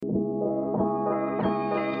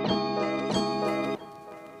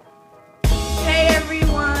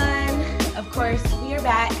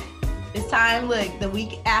This time, look, the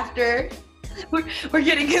week after, we're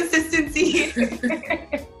getting consistency.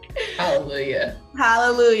 Hallelujah.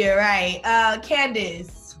 Hallelujah, right.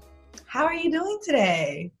 Candace, how are you doing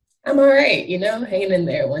today? I'm all right, hanging in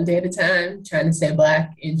there one day at a time, trying to stay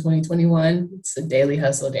Black in 2021. It's a daily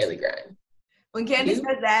hustle, daily grind. When Candace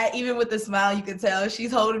said that, even with the smile, you could tell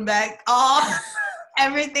she's holding back all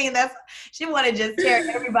everything. She want to just tear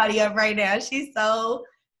everybody up right now. She's so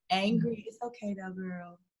angry. It's okay though,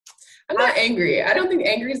 girl. I'm not angry. I don't think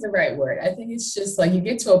angry is the right word. I think it's just like you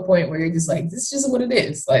get to a point where you're just like, this is just what it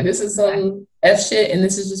is. Like, this is some F shit, and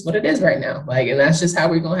this is just what it is right now. Like, and that's just how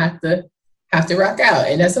we're gonna have to rock out,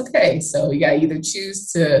 and that's okay. So you gotta either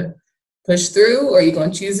choose to push through, or you're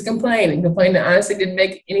gonna choose to complain. And complain that honestly didn't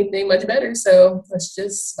make anything much better. So let's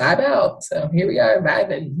just vibe out. So here we are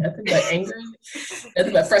vibing. Nothing but anger,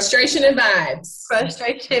 nothing but frustration and vibes.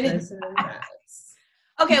 Frustration and vibes.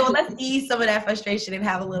 Okay, well, let's ease some of that frustration and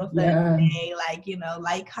have a little fun today. Like,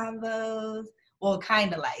 light combos. Well,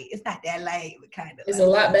 kind of light. It's not that light, but kind of It's light. a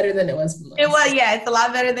lot better than it was. It's a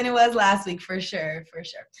lot better than it was last week, for sure.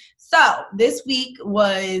 So this week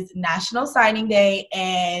was National Signing Day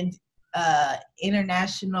and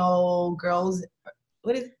International Girls.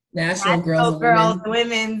 What is it? National Girls and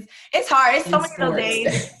Women's. It's hard. It's so many of those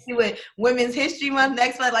days. With Women's History Month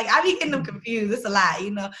next month. Like, I be getting them confused. It's a lot,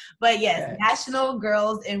 But yes, okay. National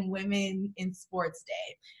Girls and Women in Sports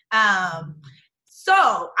Day. So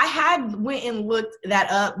I went and looked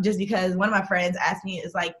that up just because one of my friends asked me,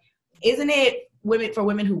 it's like, isn't it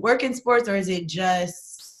women who work in sports, or is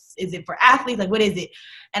it for athletes? Like, what is it?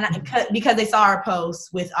 And because they saw our post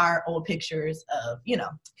with our old pictures of,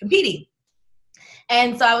 competing.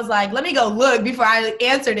 And so I was like, let me go look before I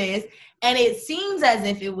answer this. And it seems as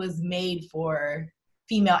if it was made for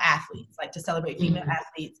female athletes, like to celebrate female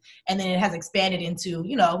athletes. And then it has expanded into,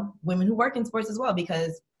 women who work in sports as well,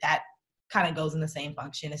 because that kind of goes in the same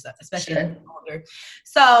function, especially as older.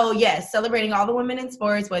 So yes, celebrating all the women in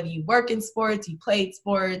sports, whether you work in sports, you played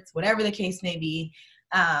sports, whatever the case may be.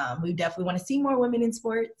 We definitely want to see more women in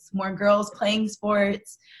sports, more girls playing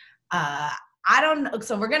sports. I don't know.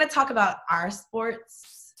 So we're going to talk about our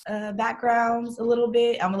sports backgrounds a little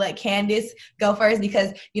bit. I'm going to let Candace go first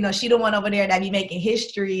because, she the one over there that be making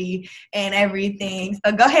history and everything.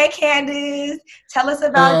 So go ahead, Candace. Tell us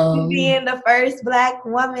about you being the first Black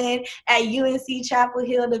woman at UNC Chapel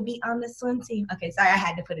Hill to be on the swim team. Okay, sorry. I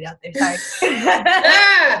had to put it out there. Sorry.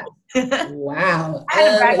 Wow.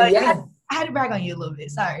 I had to brag on you a little bit.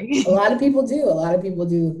 Sorry. A lot of people do.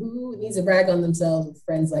 Who needs to brag on themselves with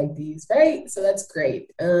friends like these, right? So that's great.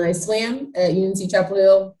 I swam at UNC Chapel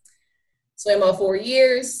Hill. Swam all 4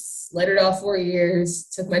 years, lettered all 4 years,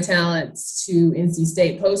 took my talents to NC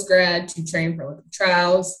State post-grad to train for Olympic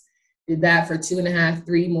trials. Did that for 2.5,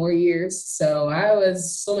 3 more years. So I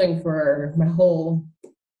was swimming for my whole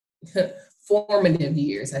formative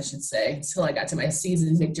years, I should say, until I got to my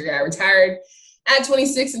season victory. I retired at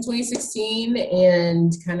 26 in 2016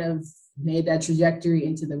 and kind of made that trajectory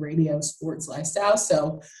into the radio sports lifestyle.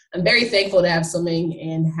 So I'm very thankful to have swimming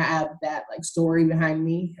and have that story behind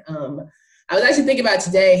me. I was actually thinking about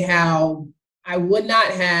today how I would not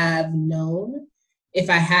have known if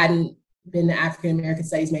I hadn't been the African-American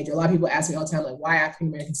studies major. A lot of people ask me all the time, why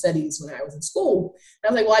African-American studies when I was in school? And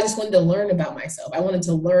I was like, well, I just wanted to learn about myself. I wanted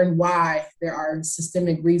to learn why there are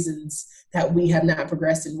systemic reasons that we have not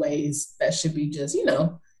progressed in ways that should be just,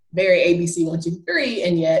 very ABC 1, 2, 3.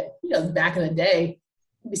 And yet, back in the day,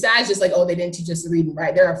 besides just they didn't teach us to read and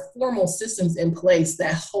write, there are formal systems in place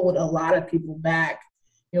that hold a lot of people back,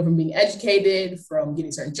 from being educated, from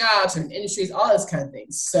getting certain jobs, certain industries, all those kind of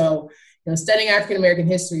things. So, studying African-American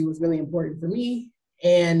history was really important for me.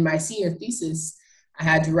 And my senior thesis, I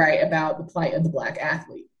had to write about the plight of the Black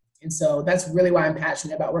athlete. And so that's really why I'm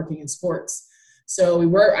passionate about working in sports. So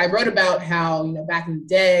I wrote about how, back in the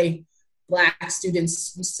day, Black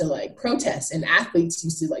students used to protest and athletes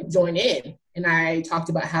used to join in. And I talked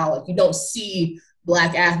about how you don't see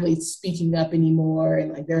Black athletes speaking up anymore,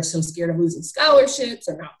 and they're so scared of losing scholarships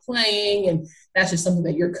or not playing, and that's just something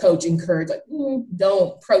that your coach encouraged,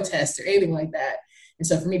 don't protest or anything like that. And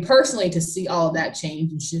so for me personally, to see all of that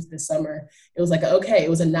change and shift this summer, it was okay, it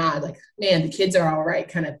was a nod, man, the kids are all right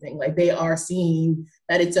kind of thing. They are seeing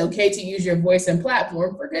that it's okay to use your voice and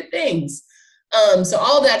platform for good things. So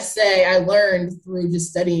all that to say, I learned through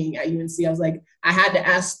just studying at UNC. I was I had to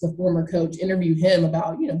ask the former coach, interview him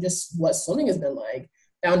about, just what swimming has been like.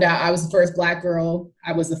 Found out I was the first Black girl.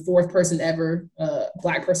 I was the 4th person ever,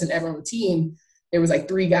 Black person ever on the team. There was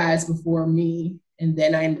 3 guys before me. And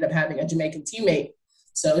then I ended up having a Jamaican teammate.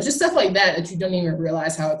 So it's just stuff like that you don't even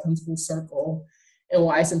realize how it comes full circle. and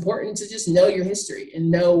why it's important to just know your history and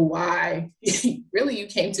know why really you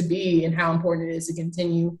came to be and how important it is to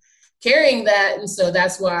continue carrying that. And so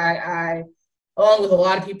that's why I, along with a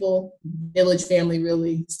lot of people, Village Family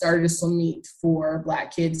really started a swim meet for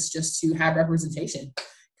Black kids just to have representation,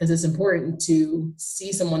 because it's important to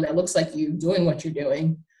see someone that looks like you doing what you're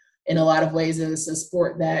doing. In a lot of ways, it's a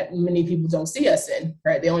sport that many people don't see us in,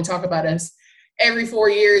 right? They only talk about us every 4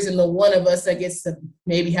 years and the one of us that gets to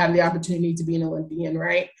maybe have the opportunity to be an Olympian,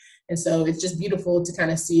 right? And so it's just beautiful to kind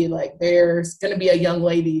of see, like, there's going to be a young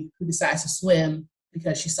lady who decides to swim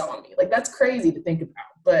because she saw me. Like, that's crazy to think about,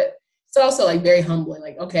 but it's also like very humbling.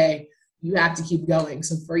 Like, okay, you have to keep going.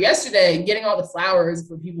 So for yesterday, getting all the flowers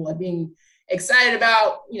for people, like being excited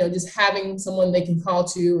about, just having someone they can call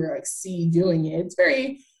to or like see doing it. It's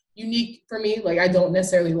very unique for me. Like, I don't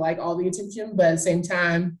necessarily like all the attention, but at the same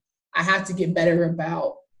time, I have to get better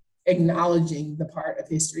about acknowledging the part of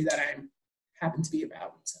history that I happen to be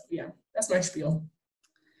about. So yeah, that's my spiel.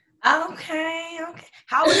 Okay.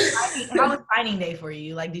 How was signing day for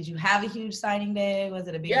you? Like, did you have a huge signing day? Was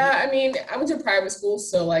it a big deal? I mean, I went to private school,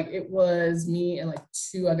 so like it was me and like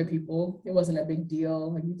 2 other people. It wasn't a big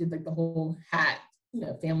deal. Like, we did like the whole hat,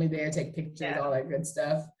 family there, take pictures, all that good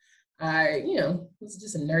stuff. I, was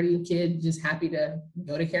just a nerdy kid, just happy to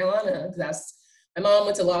go to Carolina. My mom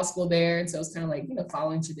went to law school there, and so it's kind of like,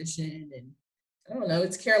 following tradition, and I don't know,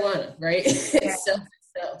 it's Carolina, right? Yeah.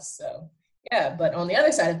 Itself. So yeah, but on the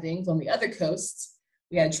other side of things, on the other coast,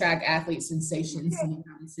 we had track athlete sensation, Cindy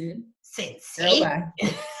Robinson. Sensation?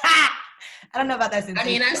 I don't know about that sensation.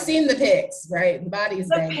 I mean, I've seen the pics, right? The body is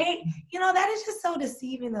banging. That is just so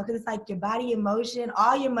deceiving, though, because it's like your body in motion,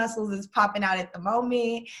 all your muscles is popping out at the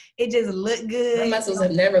moment. It just look good. My muscles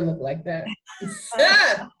have never looked like that.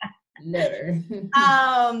 Never.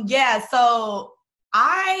 Yeah, so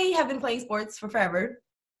I have been playing sports for forever.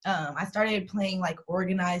 I started playing like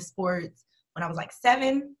organized sports when I was like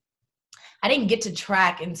 7. I didn't get to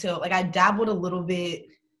track until like I dabbled a little bit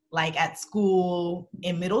like at school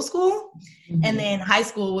in middle school. Mm-hmm. And then high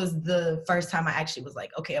school was the first time I actually was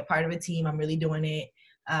like, okay, a part of a team, I'm really doing it.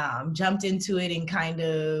 Jumped into it and kind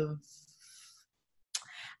of,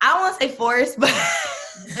 I don't want to say forced, but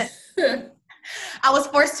I was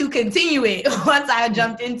forced to continue it once I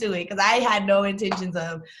jumped into it, because I had no intentions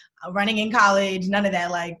of running in college, none of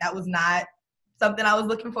that. Like, that was not something I was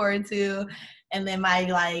looking forward to. And then my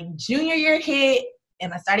like junior year hit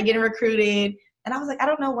and I started getting recruited. And I was like, I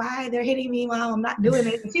don't know why they're hitting me while I'm not doing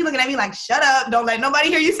it. And she's looking at me like, shut up. Don't let nobody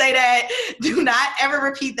hear you say that. Do not ever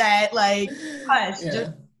repeat that. Like, hush.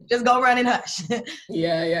 Yeah. Just go run and hush.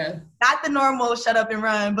 Yeah. Not the normal shut up and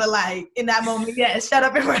run, but like in that moment, yeah, shut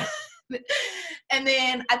up and run. And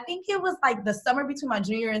then I think it was like the summer between my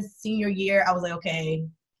junior and senior year, I was like, okay,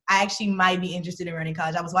 I actually might be interested in running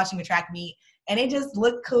college. I was watching a track meet and it just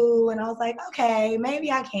looked cool. And I was like, okay,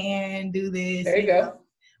 maybe I can do this. There you go.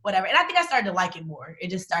 Whatever. And I think I started to like it more. It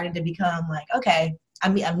just started to become like, okay,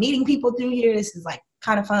 I'm meeting people through here. This is like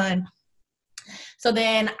kind of fun. So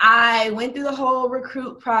then I went through the whole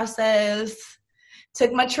recruit process,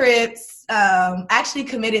 took my trips, actually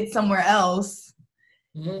committed somewhere else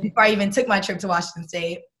before I even took my trip to Washington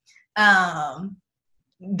State.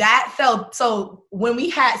 That felt, so when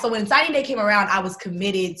signing day came around, I was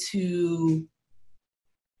committed to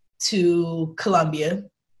Columbia.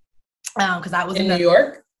 Because I was in New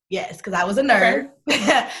York. Yes, because I was a nerd.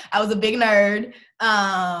 Okay. I was a big nerd.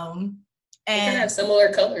 And they kind of have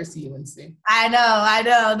similar colors to UNC. I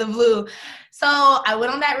know, the blue. So I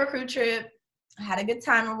went on that recruit trip, had a good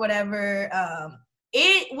time or whatever.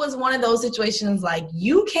 It was one of those situations like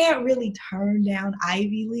you can't really turn down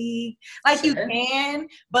Ivy League. Like sure. You can,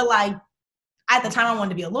 but like at the time I wanted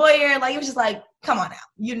to be a lawyer. Like it was just like, come on now,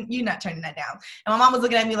 you're not turning that down. And my mom was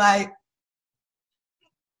looking at me like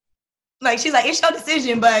she's like, it's your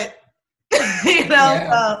decision, but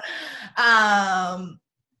yeah.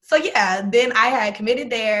 So yeah, then I had committed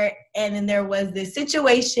there, and then there was this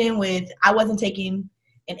situation with I wasn't taking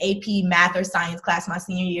an AP math or science class my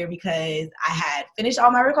senior year because I had finished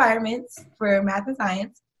all my requirements for math and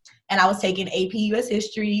science, and I was taking AP US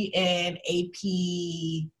History and AP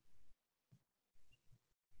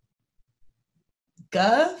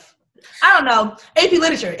Gov? I don't know. AP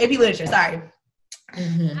Literature, sorry.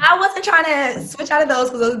 Mm-hmm. I wasn't trying to switch out of those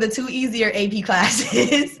because those are the 2 easier AP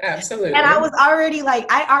classes. Absolutely. And I was already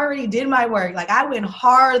I already did my work. Like I went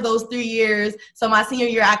hard those 3 years. So my senior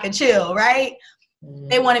year I could chill, right? Mm-hmm.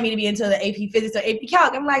 They wanted me to be into the AP Physics or AP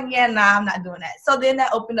Calc. I'm like, yeah, nah, I'm not doing that. So then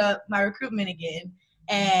that opened up my recruitment again.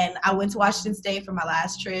 And I went to Washington State for my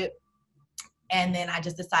last trip. And then I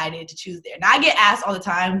just decided to choose there. Now I get asked all the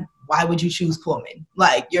time, why would you choose Pullman?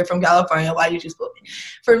 Like, you're from California, why did you choose Pullman?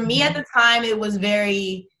 For me at the time, it was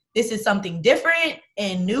very, this is something different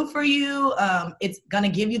and new for you. It's going to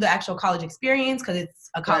give you the actual college experience because it's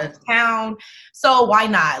a college town. So why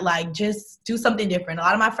not? Like, just do something different. A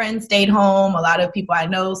lot of my friends stayed home. A lot of people I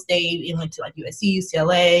know stayed and went to like USC,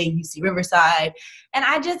 UCLA, UC Riverside. And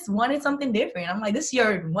I just wanted something different. I'm like, this is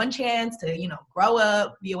your one chance to, you know, grow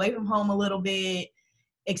up, be away from home a little bit,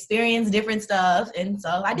 experience different stuff. And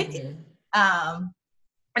so I did it.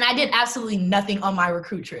 And I did absolutely nothing on my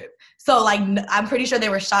recruit trip. So, like, I'm pretty sure they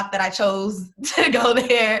were shocked that I chose to go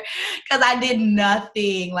there because I did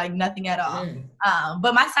nothing, like nothing at all.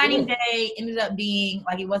 But my signing day ended up being,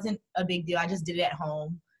 like, it wasn't a big deal. I just did it at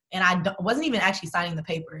home. And I wasn't even actually signing the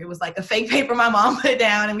paper. It was like a fake paper my mom put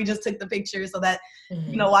down, and we just took the picture so that,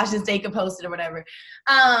 you know, Washington State could post it or whatever.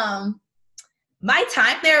 My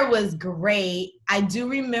time there was great. I do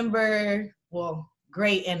remember, well,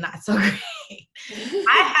 great and not so great.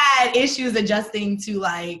 I had issues adjusting to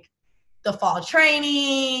like the fall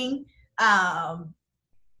training. That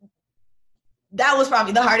was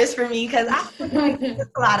probably the hardest for me because I was like, it's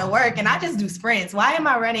a lot of work and I just do sprints. Why am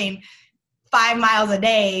I running 5 miles a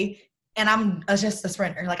day and I'm just a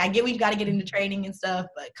sprinter? Like, I get we got to get into training and stuff,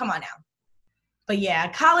 but come on now. But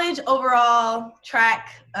yeah, college overall, track,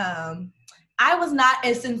 I was not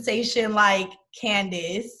a sensation like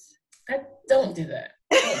Candace. Don't do that.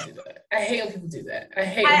 Don't do that. I hate when people do that.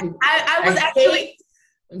 I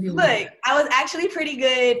was actually pretty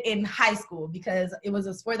good in high school because it was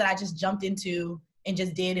a sport that I just jumped into and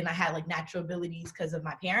just did, and I had like natural abilities because of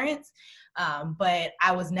my parents. But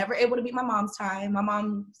I was never able to beat my mom's time. My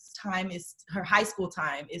mom's time her high school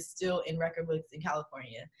time is still in record books in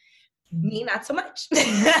California. Me, not so much. But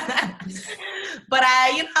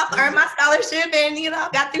I, earned my scholarship and,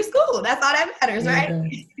 got through school. That's all that matters,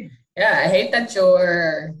 right? Yeah, I hate that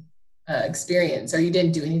your experience, or you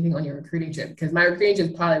didn't do anything on your recruiting trip, because my recruiting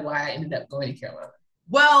trip is probably why I ended up going to Carolina.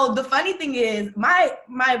 Well, the funny thing is, my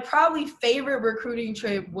probably favorite recruiting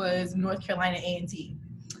trip was North Carolina A&T.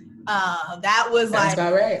 That was That's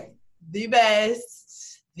about right. The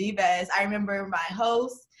best. I remember my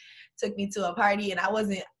host took me to a party, and I was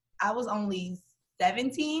only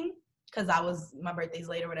 17 because my birthday's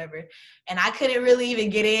late or whatever. And I couldn't really even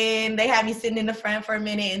get in. They had me sitting in the front for a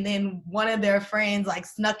minute, and then one of their friends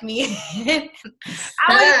snuck me in. I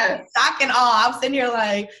was shocked and awe. I'm sitting here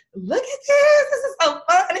like, look at this. This is so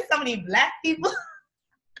fun. There's so many Black people.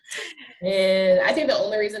 And I think the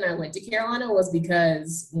only reason I went to Carolina was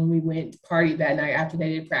because when we went party that night after they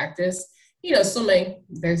did practice, swimming,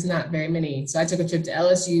 there's not very many. So I took a trip to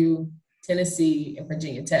LSU, Tennessee, and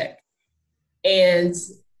Virginia Tech. And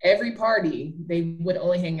every party, they would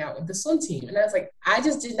only hang out with the swim team. And I was like, I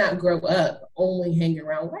just did not grow up only hanging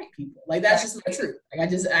around white people. Like, that's just my truth. Like,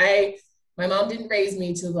 my mom didn't raise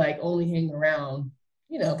me to only hang around,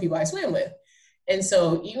 people I swam with. And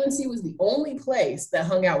so UNC was the only place that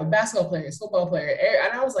hung out with basketball players, football players.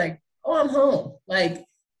 And I was like, oh, I'm home. Like,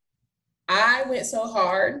 I went so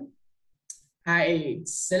hard. I ate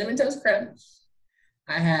Cinnamon Toast Crunch.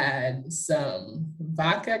 I had some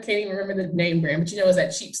vodka. I can't even remember the name brand, but it's that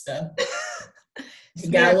cheap stuff.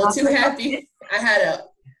 Got a little too happy. I had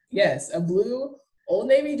a blue Old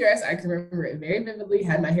Navy dress. I can remember it very vividly.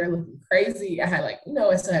 Had my hair looking crazy. I had I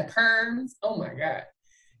still had perms. Oh my God.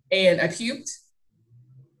 And I puked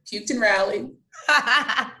and rallied.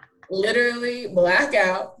 Literally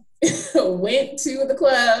blackout. Went to the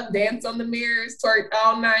club, danced on the mirrors, twerked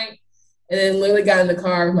all night. And then literally got in the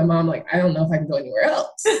car with my mom, I don't know if I can go anywhere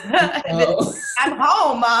else. So, I'm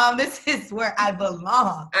home, Mom. This is where I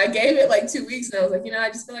belong. I gave it 2 weeks, and I was like, I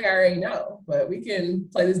just feel like I already know, but we can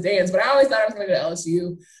play this dance. But I always thought I was going to go to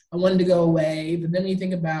LSU. I wanted to go away. But then when you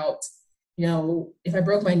think about, if I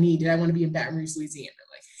broke my knee, did I want to be in Baton Rouge, Louisiana?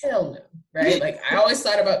 Hell no, right? I always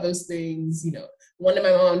thought about those things, wanted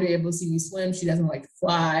my mom to be able to see me swim. She doesn't like to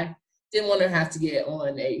fly. Didn't want to have to get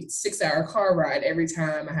on a 6-hour car ride every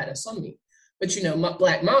time I had a swim meet. But, my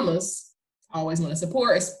Black mamas always want to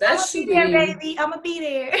support, especially. I'm going to be there, baby. I'm going to be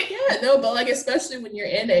there. Yeah, no, but especially when you're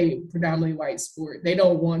in a predominantly white sport, they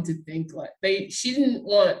don't want to think she didn't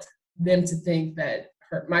want them to think that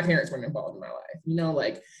my parents weren't involved in my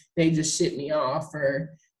life. They just shipped me off,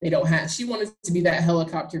 or she wanted to be that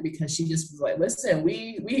helicopter because she just was like, listen,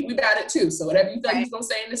 we got it too. So whatever you thought you was going to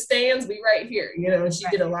say in the stands, we right here, and she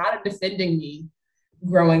did a lot of defending me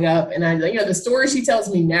growing up. And I, the story she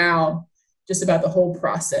tells me now, just about the whole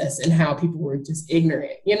process and how people were just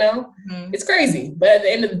ignorant, It's crazy. But at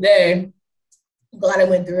the end of the day, I'm glad I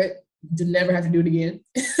went through it. Did never have to do it again.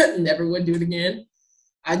 Never would do it again.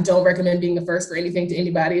 I don't recommend being a first for anything to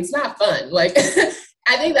anybody. It's not fun.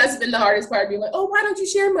 I think that's been the hardest part, being like, oh, why don't you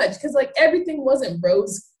share much? Because like everything wasn't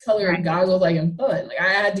rose-colored goggles, like and fun. Like I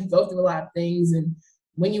had to go through a lot of things, and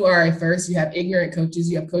when you are at first, you have ignorant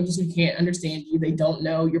coaches. You have coaches who can't understand you. They don't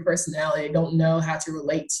know your personality. They don't know how to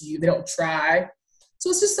relate to you. They don't try. So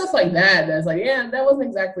it's just stuff like that. That's like, yeah, that wasn't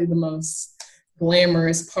exactly the most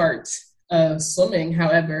glamorous part of swimming.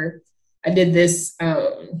 However, I did this,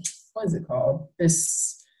 what is it called? They're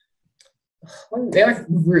like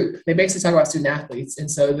a group. They basically talk about student athletes. And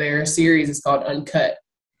so their series is called Uncut.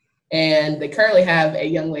 And they currently have a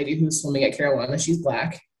young lady who's swimming at Carolina. She's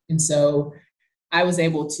Black. And so I was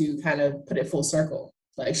able to kind of put it full circle.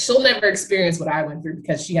 Like she'll never experience what I went through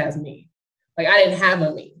because she has me. Like I didn't have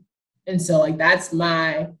a me. And so like, that's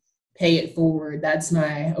my pay it forward. That's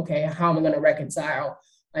my, okay, how am I going to reconcile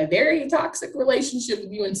my very toxic relationship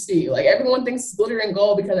with UNC? Like everyone thinks it's glitter and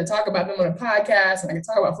gold because I talk about them on a podcast and I can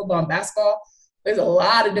talk about football and basketball. There's a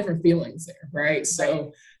lot of different feelings there, right?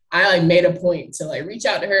 So I like made a point to like reach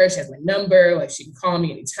out to her. She has my number. Like she can call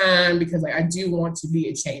me anytime because like I do want to be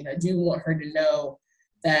a change. I do want her to know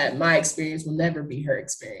that my experience will never be her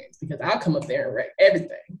experience because I'll come up there and wreck everything.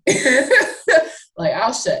 Like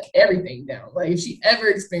I'll shut everything down. Like if she ever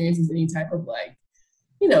experiences any type of like,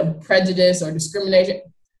 you know, prejudice or discrimination,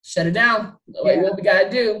 shut it down. Like what we gotta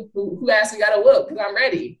do? Who asked we gotta look? Because I'm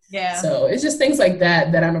ready. Yeah. So it's just things like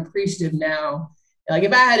that that I'm appreciative now. Like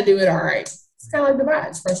if I had to do it, all right. It's kind of like the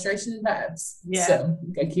vibes, frustration and vibes. Yeah. So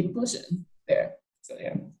you gotta keep it pushing there. So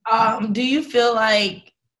yeah. Do you feel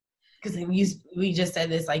like, because we just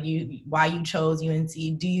said this, like why you chose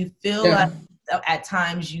UNC? Do you feel like at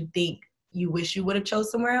times you think you wish you would have chose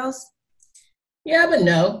somewhere else? Yeah, but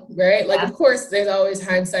no, right? Like, of course, there's always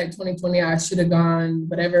hindsight 2020. I should have gone,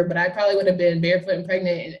 whatever, but I probably would have been barefoot and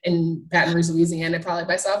pregnant in Baton Rouge, Louisiana, probably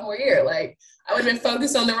by sophomore year. Like, I would have been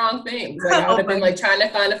focused on the wrong things. Like, I would have been like trying to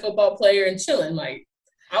find a football player and chilling. Like,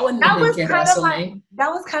 I wouldn't have been caring about swimming. That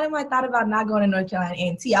was kind of my thought about not going to North Carolina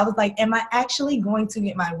A&T. I was like, am I actually going to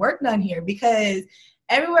get my work done here? Because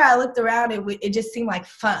everywhere I looked around, it just seemed like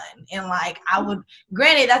fun. And like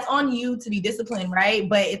granted, that's on you to be disciplined, right?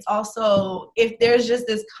 But it's also, if there's just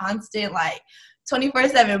this constant like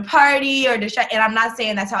 24/7 party or distract, and I'm not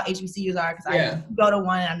saying that's how HBCUs are because I go to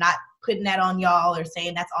one and I'm not putting that on y'all or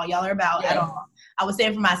saying that's all y'all are about at all. I was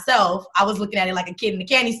saying for myself, I was looking at it like a kid in the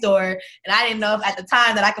candy store, and I didn't know if at the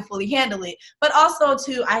time that I could fully handle it. But also,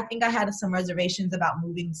 too, I think I had some reservations about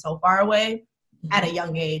moving so far away at a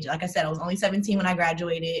young age. Like I said, I was only 17 when I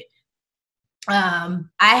graduated. I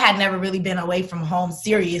had never really been away from home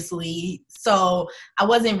seriously, so I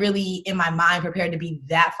wasn't really in my mind prepared to be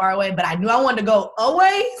that far away, but I knew I wanted to go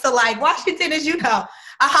away. So like Washington is,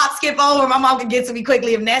 a hop, skip over. My mom could get to me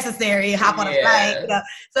quickly if necessary, hop on a flight.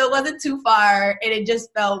 So it wasn't too far, and it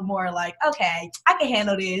just felt more like, okay, I can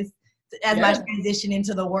handle this as my transition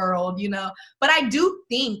into the world, But I do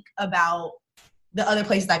think about the other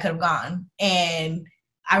places I could have gone. And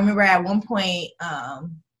I remember at one point,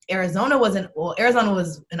 Arizona was an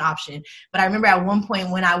option. But I remember at one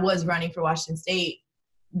point when I was running for Washington State,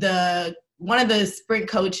 one of the sprint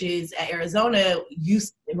coaches at Arizona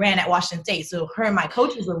ran at Washington State. So her and my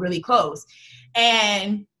coaches were really close.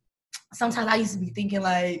 And sometimes I used to be thinking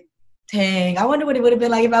like, dang, I wonder what it would have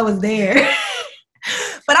been like if I was there.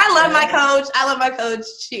 But I love my coach.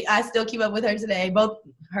 I still keep up with her today, both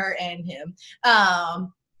her and him.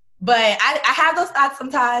 But I have those thoughts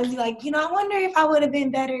sometimes, like, I wonder if I would have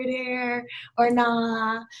been better there or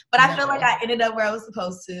not. But I feel like I ended up where I was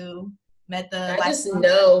supposed to. I just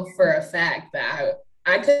know for a fact that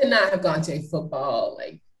I could not have gone to a football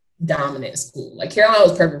dominant school. Like Carolina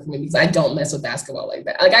was perfect for me because I don't mess with basketball like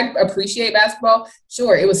that. Like I appreciate basketball.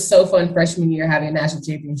 Sure, it was so fun freshman year having a national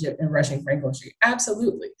championship and rushing Franklin Street.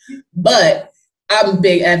 Absolutely. But I'm a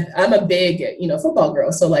big, football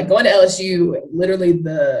girl. So like going to LSU, literally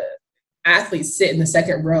the athletes sit in the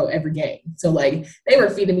second row every game. So like they were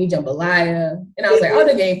feeding me jambalaya, and I was like,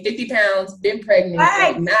 the game, 50 pounds, been pregnant,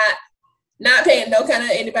 like not paying no kind of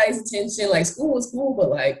anybody's attention. Like school was cool, but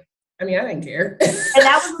like, I didn't care. And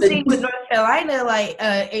that was the thing with North Carolina, like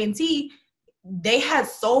A&T, they had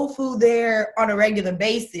soul food there on a regular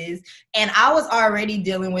basis. And I was already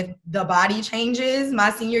dealing with the body changes my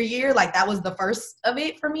senior year. Like that was the first of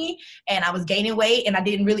it for me. And I was gaining weight and I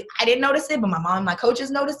didn't notice it, but my mom and my coaches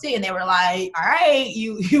noticed it. And they were like, all right,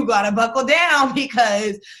 you got to buckle down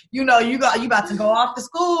because, you about to go off to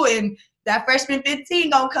school and that freshman 15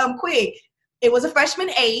 gonna come quick. It was a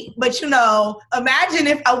freshman 8, but imagine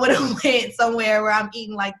if I would have went somewhere where I'm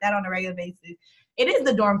eating like that on a regular basis. It is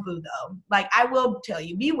the dorm food though. Like I will tell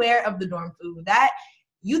you, beware of the dorm food. That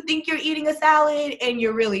you think you're eating a salad and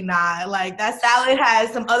you're really not. Like, that salad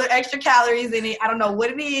has some other extra calories in it. I don't know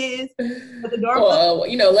what it is. But the well,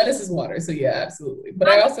 lettuce is water, so yeah, absolutely. But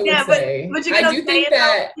I also would say, but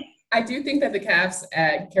I do think that the Cavs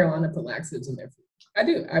at Carolina put laxatives in their food. I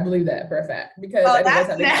do. I believe that for a fact, because I think that's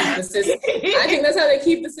how they keep the system. I think that's how they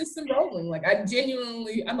keep the system rolling. Like,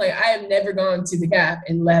 I'm like, I have never gone to the Caf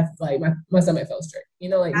and left like my stomach felt straight.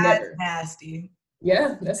 Like, that's never. Nasty.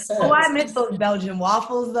 Yeah, that's sad. Oh, I miss those Belgian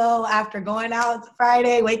waffles though. After going out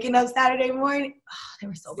Friday, waking up Saturday morning, they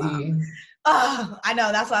were so bomb. Oh, I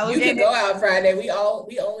know. That's why I was. You could go out Friday. We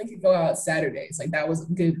only could go out Saturdays. Like, that was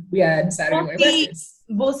good. We had Saturday morning breakfast.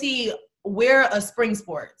 We'll see. We're a spring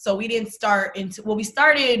sport, so we didn't start we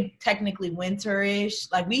started technically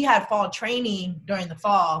winterish. Like, we had fall training during the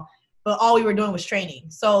fall, but all we were doing was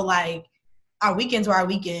training. So like, our weekends were our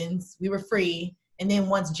weekends. We were free, and then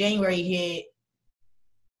once January hit,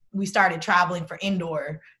 we started traveling for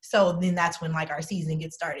indoor. So then that's when like our season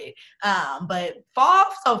gets started. But fall,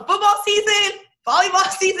 so football season, volleyball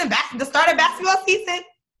season, the start of basketball season,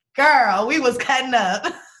 girl, we was cutting up.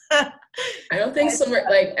 I don't think summer,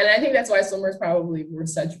 and I think that's why summers probably were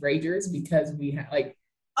such ragers, because we had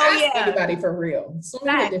anybody for real.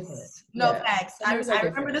 Swimming different. No, facts. I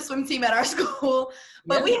remember the swim team at our school,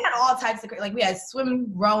 but we had all types of, like, we had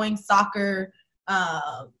swim, rowing, soccer,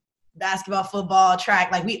 basketball, football,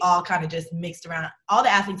 track. Like, we all kind of just mixed around. All the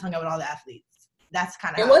athletes hung out with all the athletes. That's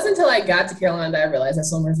kind of. It wasn't until I got to Carolina that I realized that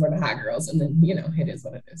swimmers were the hot girls, and then it is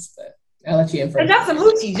what it is. But I'll let you in first. And y'all some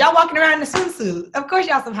hoochies. Y'all walking around in a swimsuit. Of course,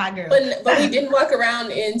 y'all some hot girls. But we didn't walk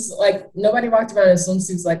around nobody walked around in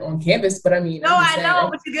swimsuits like on campus. But I mean, no, I know.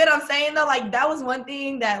 But you get what I'm saying though. Like, that was one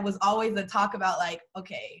thing that was always a talk about. Like,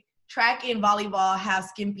 okay, track and volleyball have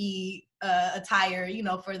skimpy attire,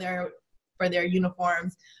 for their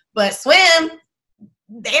uniforms, but swim,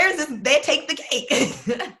 they take the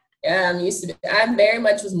cake. Yeah, I'm used to it. I very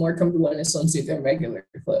much was more comfortable in a swimsuit than regular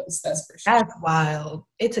clothes. That's for sure. That's wild.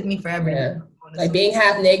 It took me forever. Yeah. Like, being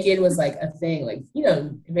half naked was like a thing. Like,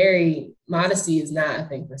 very modesty is not a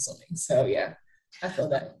thing for swimming. So yeah, I feel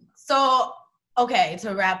that. So, okay,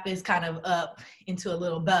 to wrap this kind of up into a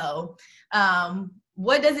little bow,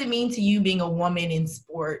 what does it mean to you being a woman in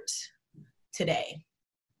sport today?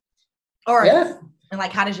 And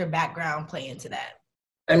like, how does your background play into that?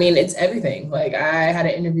 I mean, it's everything. Like, I had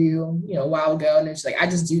an interview, a while ago, and it's like, I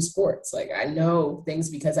just do sports. Like, I know things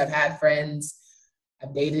because I've had friends,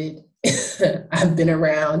 I've dated, I've been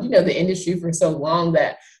around, the industry for so long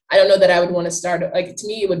that I don't know that I would want to start. Like, to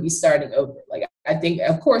me, it would be starting over. Like, I think,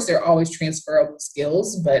 of course, there are always transferable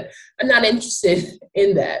skills, but I'm not interested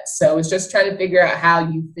in that. So it's just trying to figure out how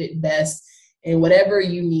you fit best. And whatever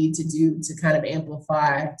you need to do to kind of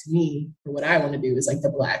amplify, to me, for what I want to do is like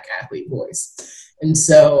the Black athlete voice. And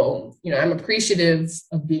so, I'm appreciative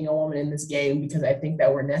of being a woman in this game because I think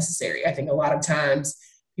that we're necessary. I think a lot of times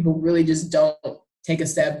people really just don't take a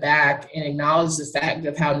step back and acknowledge the fact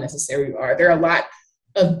of how necessary we are. There are a lot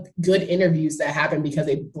of good interviews that happen because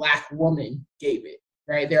a Black woman gave it,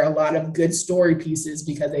 right? There are a lot of good story pieces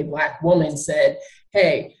because a Black woman said,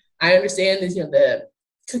 hey, I understand this, the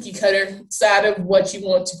cookie cutter side of what you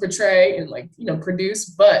want to portray and produce,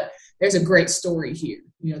 but there's a great story here.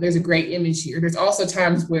 There's a great image here. There's also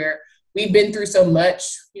times where we've been through so much,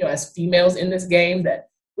 as females in this game, that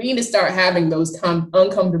we need to start having those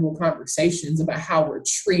uncomfortable conversations about how we're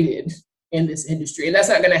treated in this industry. And that's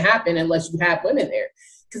not going to happen unless you have women there.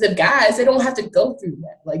 Because if guys, they don't have to go through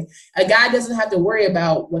that. Like, a guy doesn't have to worry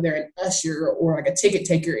about whether an usher or like a ticket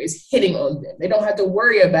taker is hitting on them. They don't have to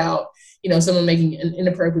worry about, someone making an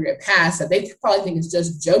inappropriate pass that they probably think is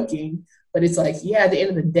just joking. But it's like, yeah, at the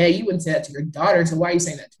end of the day, you wouldn't say that to your daughter. So why are you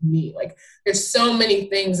saying that to me? Like, there's so many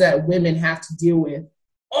things that women have to deal with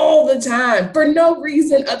all the time for no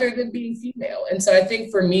reason other than being female. And so I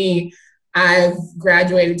think for me, I've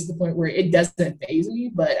graduated to the point where it doesn't faze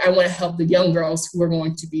me, but I want to help the young girls who are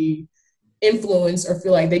going to be influenced or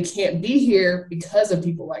feel like they can't be here because of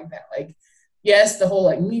people like that. Like, yes, the whole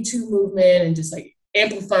like Me Too movement and just like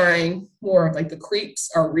amplifying more of like the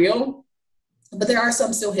creeps are real, but there are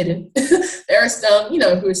some still hidden. There are some,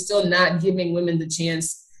 who are still not giving women the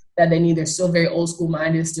chance that they need. They're still very old school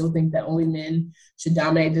minded, still think that only men should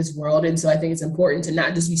dominate this world. And so I think it's important to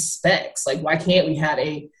not just be specs. Like, why can't we have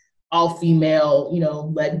a all female,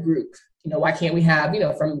 led group? Why can't we have,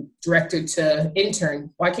 from director to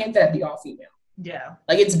intern, why can't that be all female? Yeah.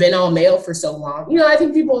 Like, it's been all male for so long. I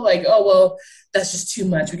think people are like, oh, well, that's just too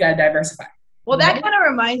much. We got to diversify. Well, that kind of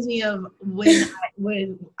reminds me of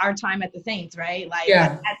when our time at the Saints, right? Like,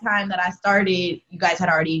 at that time that I started, you guys had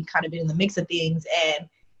already kind of been in the mix of things, and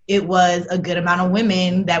it was a good amount of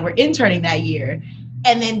women that were interning that year.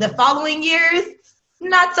 And then the following years,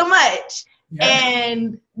 not so much. Yeah.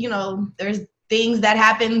 And, there's things that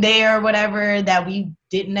happened there or whatever that we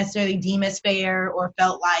didn't necessarily deem as fair or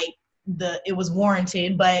felt like it was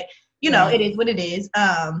warranted. But, it is what it is.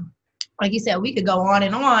 Like you said, we could go on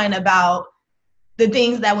and on about the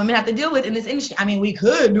things that women have to deal with in this industry. I mean, we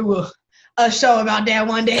could do a show about that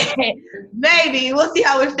one day. Maybe. We'll see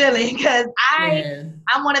how we're feeling. Because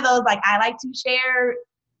I'm one of those, like, I like to share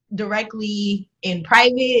directly in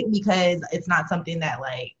private because it's not something that,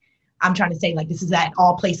 like, I'm trying to say, like, this is at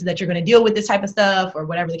all places that you're going to deal with this type of stuff or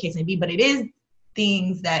whatever the case may be. But it is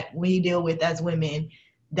things that we deal with as women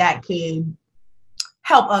that could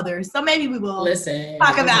help others. So maybe we will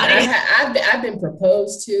talk about it. I've been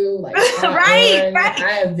proposed to, like, right.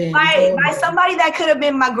 I have been by somebody that could have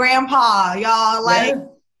been my grandpa, y'all. Like,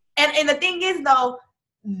 and the thing is, though,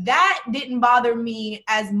 that didn't bother me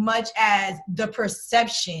as much as the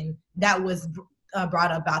perception that was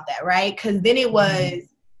brought about that, right? Because then it was,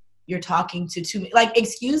 you're talking to two, like,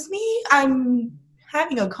 excuse me, I'm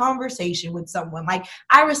having a conversation with someone. Like,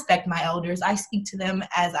 I respect my elders. I speak to them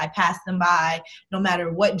as I pass them by, no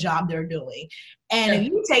matter what job they're doing. And if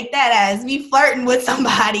you take that as me flirting with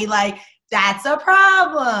somebody, like, that's a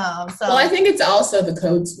problem. So, well, I think it's also the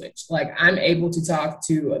code switch. Like, I'm able to talk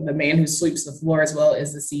to the man who sweeps the floor as well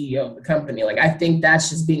as the CEO of the company. Like, I think that's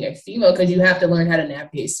just being a female, because you have to learn how to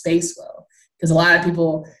navigate space well. Because a lot of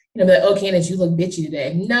people, be like, oh, Candace, you look bitchy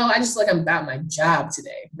today. No, I just I'm about my job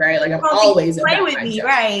today, right? Like, I'm always about play with my me, job.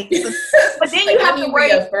 Right? But then you have to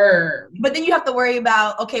worry. Reaffirm. But then you have to worry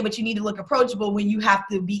about, okay, but you need to look approachable when you have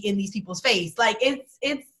to be in these people's face. Like, it's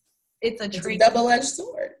a double-edged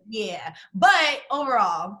sword. Yeah, but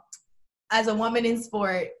overall, as a woman in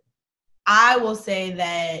sport, I will say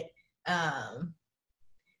that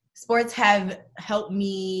sports have helped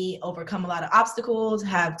me overcome a lot of obstacles,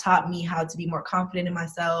 have taught me how to be more confident in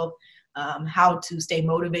myself, how to stay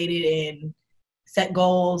motivated and set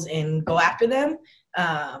goals and go after them.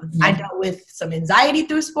 I dealt with some anxiety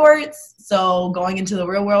through sports, so going into the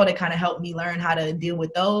real world, it kind of helped me learn how to deal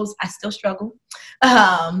with those. I still struggle.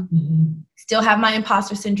 Still have my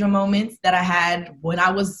imposter syndrome moments that I had when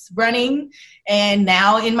I was running and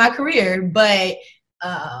now in my career. But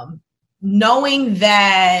knowing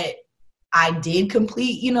that I did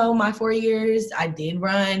complete, my 4 years, I did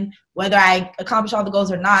run, whether I accomplished all the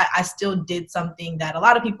goals or not, I still did something that a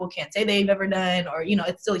lot of people can't say they've ever done, or,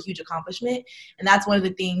 it's still a huge accomplishment. And that's one of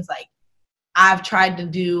the things, like, I've tried to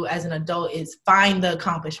do as an adult is find the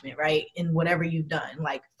accomplishment, right? In whatever you've done,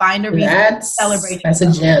 like, find a reason to celebrate. That's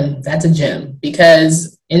a gem. That's a gem.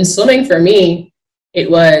 Because in swimming, for me,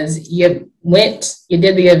 it was, you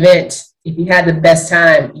did the event. If you had the best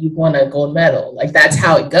time, you won a gold medal. Like, that's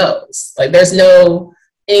how it goes. Like, there's no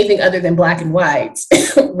anything other than black and white,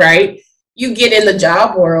 right? You get in the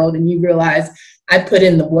job world and you realize, I put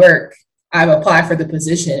in the work, I've applied for the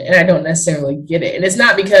position, and I don't necessarily get it. And it's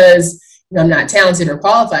not because I'm not talented or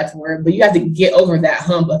qualified for it, but you have to get over that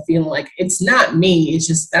hump of feeling like it's not me. It's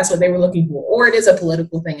just, that's what they were looking for. Or it is a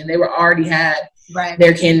political thing and they were already had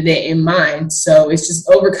their candidate in mind. So it's just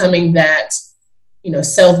overcoming that,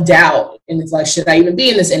 self-doubt. And it's like, should I even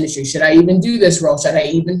be in this industry? Should I even do this role? Should I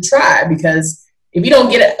even try? Because if you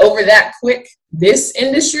don't get it over that quick, this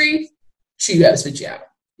industry, you got to switch out,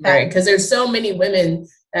 right? Because there's so many women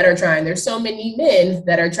that are trying. There's so many men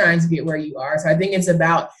that are trying to get where you are. So I think it's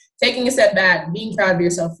about taking a step back, being proud of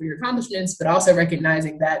yourself for your accomplishments, but also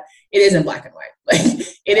recognizing that it isn't black and white. Like,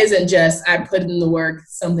 it isn't just, I put in the work,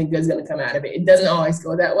 something good's going to come out of it. It doesn't always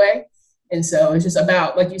go that way. And so it's just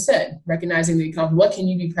about, like you said, recognizing the accomplishment. What can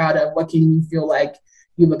you be proud of? What can you feel like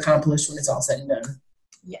you've accomplished when it's all said and done?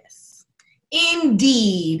 Yes.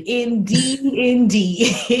 Indeed.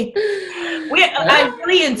 I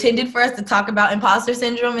really intended for us to talk about imposter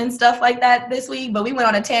syndrome and stuff like that this week, but we went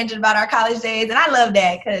on a tangent about our college days, and I love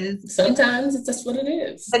that because sometimes it's just what it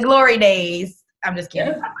is. The glory days. I'm just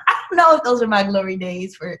kidding. Yeah. I don't know if those are my glory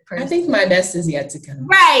days for I think my best is yet to come.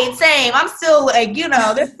 Right, same. I'm still like,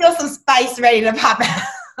 there's still some spice ready to pop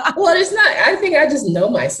out. Well, it's not. I think I just know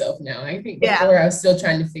myself now. I think before I was still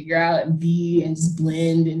trying to figure out and be and just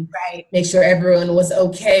blend and make sure everyone was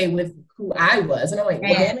okay with who I was. And I'm like,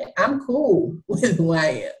 well, damn it, I'm cool with who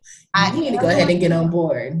I am. You need to go ahead and get on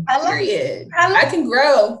board. Period. I can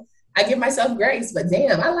grow. I give myself grace, but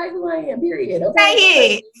damn, I like who I am, period.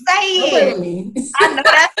 Okay? Say it. Me. I know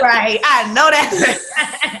that's right.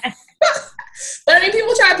 But I mean,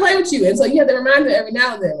 people try to play with you, and so you have to remind them every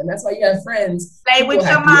now and then, and that's why you have friends. Play with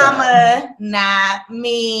your mama, not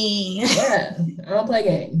me. Yeah, I don't play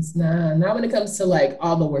games. Nah, not when it comes to like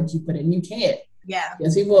all the work you put in. You can't. Yeah.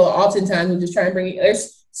 Because people oftentimes will just try and bring you.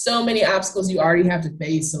 There's so many obstacles you already have to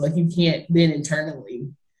face. So like you can't then internally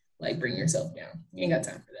like bring yourself down. You ain't got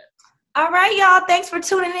time for that. All right, y'all. Thanks for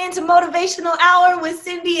tuning in to Motivational Hour with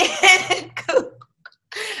Cindy and Coop.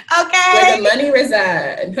 Okay. Where the money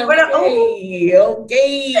resides. Okay.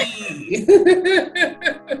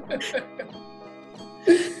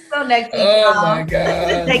 Till next week, oh y'all. my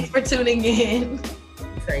God. Thanks for tuning in.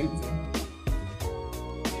 Crazy.